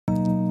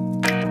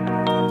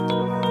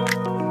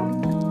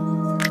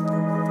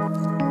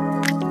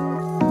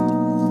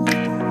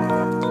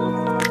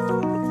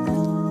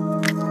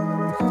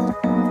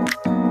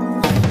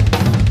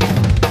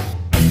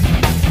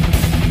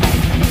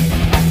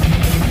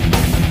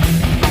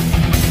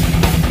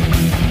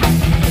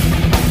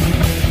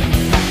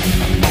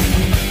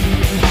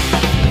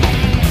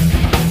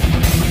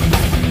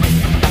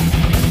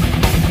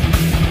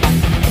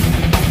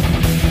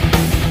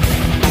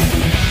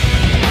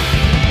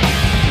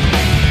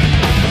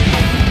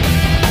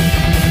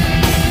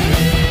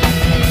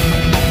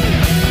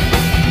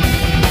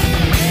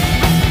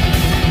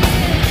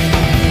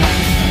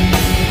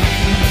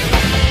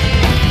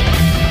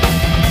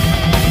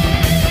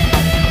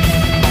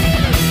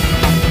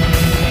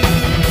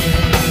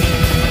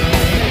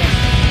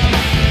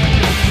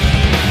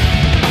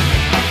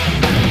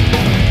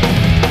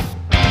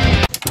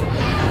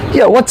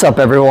Yo, what's up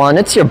everyone?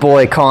 It's your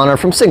boy Connor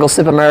from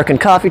Singlesip American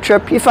Coffee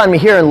Trip. You find me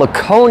here in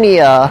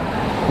Laconia,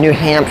 New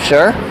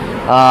Hampshire.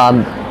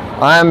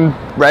 I'm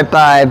right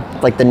by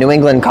like the New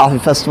England Coffee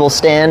Festival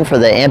stand for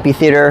the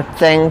amphitheater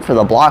thing for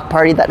the block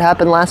party that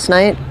happened last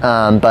night.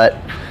 But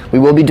we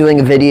will be doing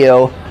a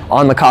video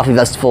on the coffee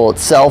festival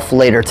itself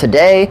later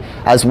today,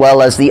 as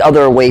well as the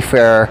other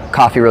Wayfarer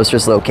Coffee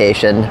Roasters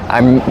location.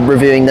 I'm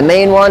reviewing the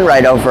main one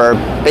right over,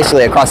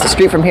 basically across the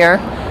street from here.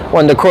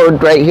 Wanted to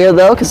quote right here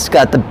though, because it's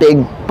got the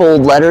big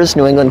bold letters,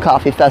 New England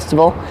Coffee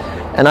Festival.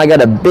 And I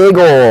got a big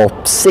old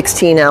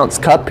 16-ounce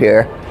cup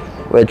here,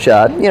 which,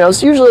 you know,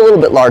 is usually a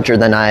little bit larger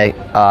than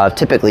I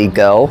typically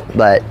go,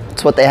 but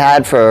it's what they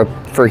had for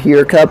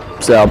here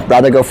cup, so I'd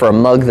rather go for a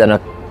mug than a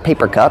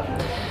paper cup.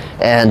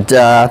 And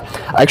I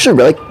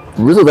actually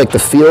really like the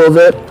feel of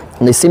it,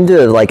 and they seem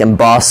to like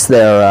emboss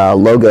their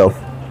logo.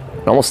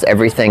 Almost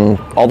everything,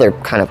 all their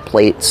kind of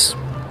plates,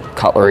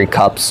 cutlery,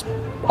 cups,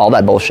 all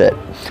that bullshit.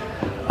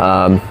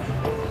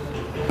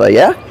 But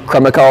yeah,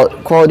 crema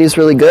quality is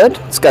really good.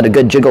 It's got a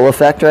good jiggle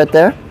effect right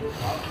there.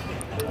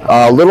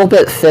 A little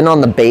bit thin on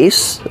the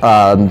base,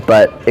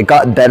 but it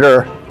got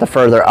better the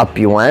further up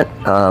you went.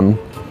 And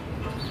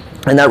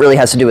that really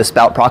has to do with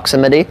spout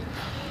proximity.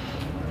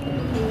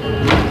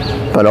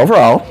 But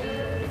overall,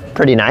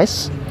 pretty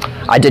nice.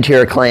 I did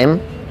hear a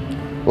claim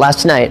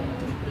last night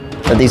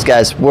that these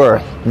guys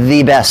were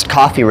the best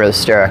coffee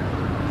roaster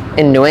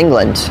in New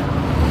England.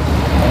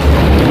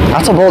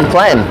 That's a bold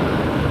claim.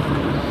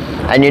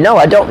 And you know,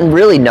 I don't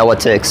really know what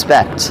to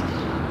expect.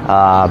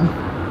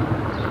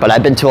 But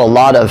I've been to a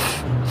lot of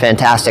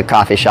fantastic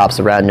coffee shops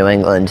around New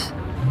England.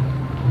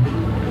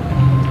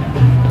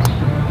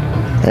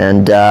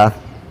 And,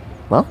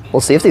 well, we'll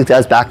see if these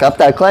guys back up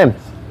that claim.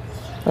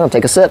 I'll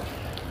take a sip.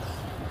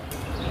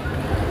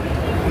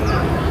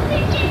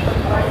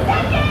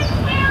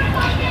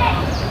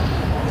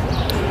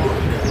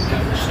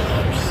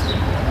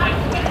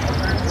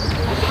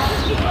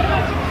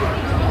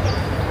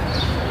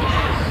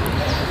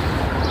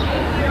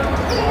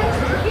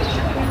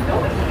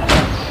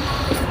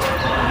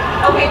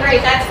 Okay,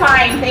 great, that's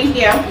fine, thank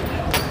you.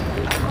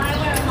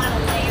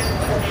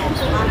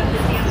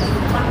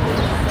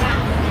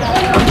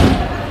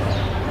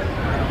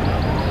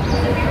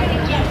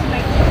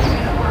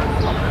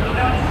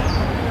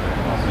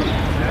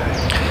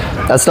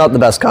 That's not the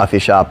best coffee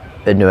shop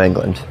in New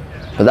England,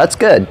 but that's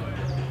good.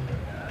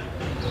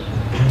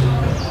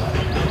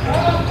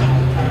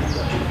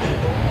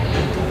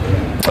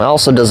 It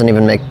also doesn't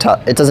even make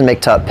top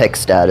pick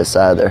status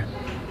either.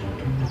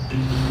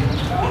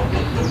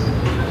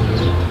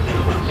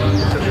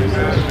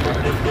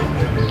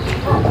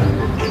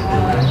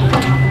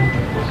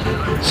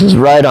 This is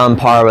right on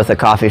par with a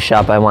coffee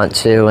shop I went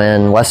to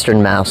in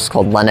Western Mass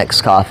called Lennox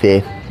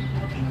Coffee.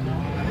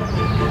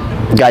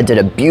 The guy did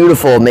a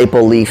beautiful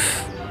maple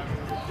leaf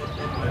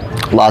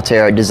latte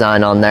art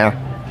design on there.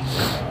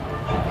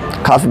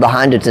 Coffee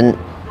behind it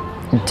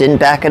didn't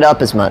back it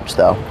up as much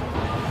though,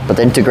 but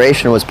the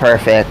integration was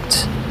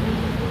perfect.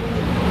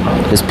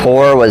 His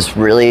pour was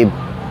really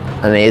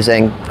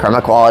amazing.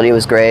 Crema quality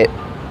was great.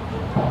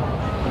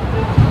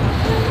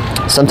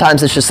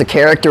 Sometimes it's just the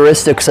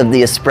characteristics of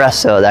the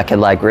espresso that can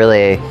like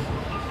really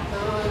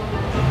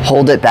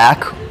hold it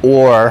back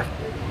or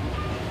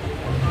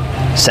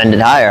send it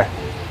higher.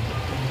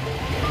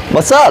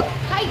 What's up?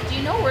 Hi, do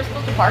you know where we're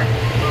supposed to park?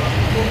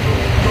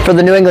 For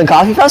the New England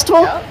Coffee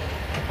Festival? Yep.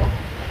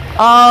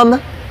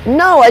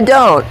 No, I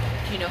don't.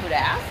 Do you know who to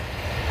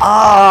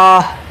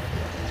ask?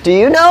 Do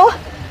you know?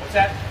 What's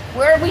that?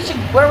 Where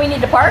we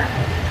need to park?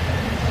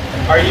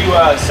 Are you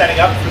setting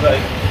up for the...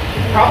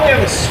 Probably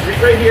on the street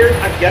right here,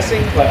 I'm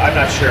guessing, but I'm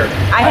not sure.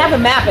 I have a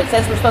map. It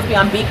says we're supposed to be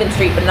on Beacon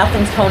Street, but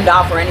nothing's toned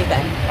off or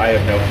anything. I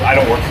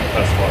don't work for the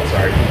festival, I'm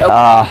sorry.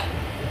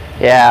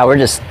 Okay. Yeah, we're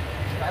just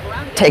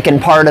taking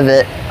part of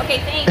it. Okay,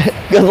 thanks.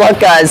 Good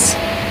luck, guys.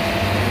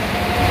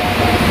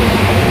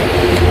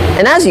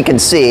 And as you can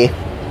see,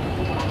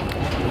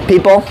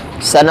 people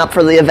setting up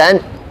for the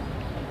event,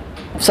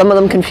 some of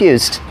them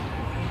confused.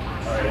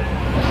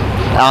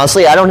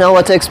 Honestly, I don't know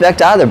what to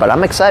expect either, but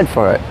I'm excited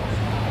for it.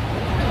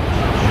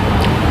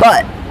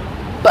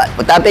 But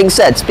with that being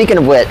said, speaking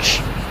of which,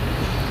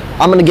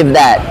 I'm gonna give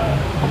that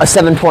a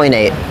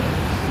 7.8.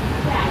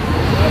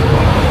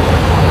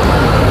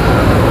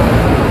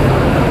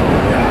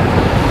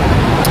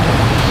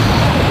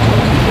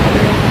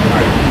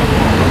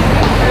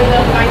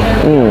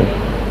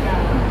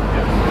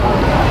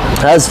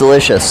 That's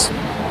delicious.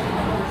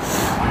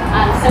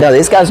 No,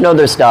 these guys know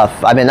their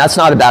stuff. I mean, that's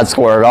not a bad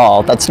score at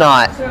all. That's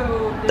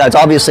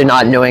obviously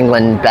not New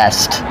England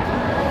best.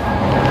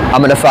 I'm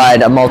going to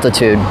find a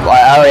multitude.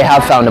 I already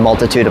have found a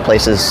multitude of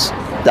places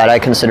that I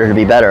consider to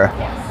be better.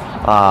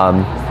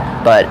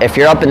 But if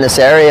you're up in this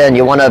area and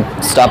you want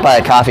to stop by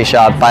a coffee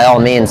shop, by all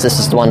means, this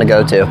is the one to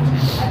go to.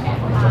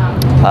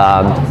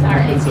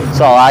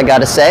 So I got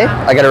to say,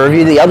 I got to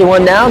review the other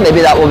one now.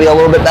 Maybe that will be a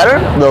little bit better,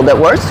 a little bit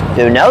worse.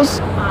 Who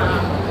knows?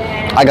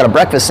 I got a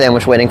breakfast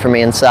sandwich waiting for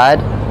me inside,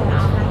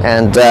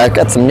 and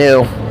got some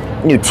new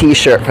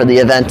t-shirt for the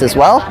event as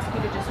well.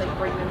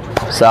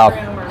 So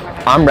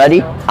I'm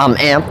ready. I'm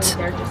amped.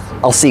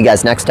 I'll see you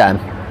guys next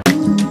time.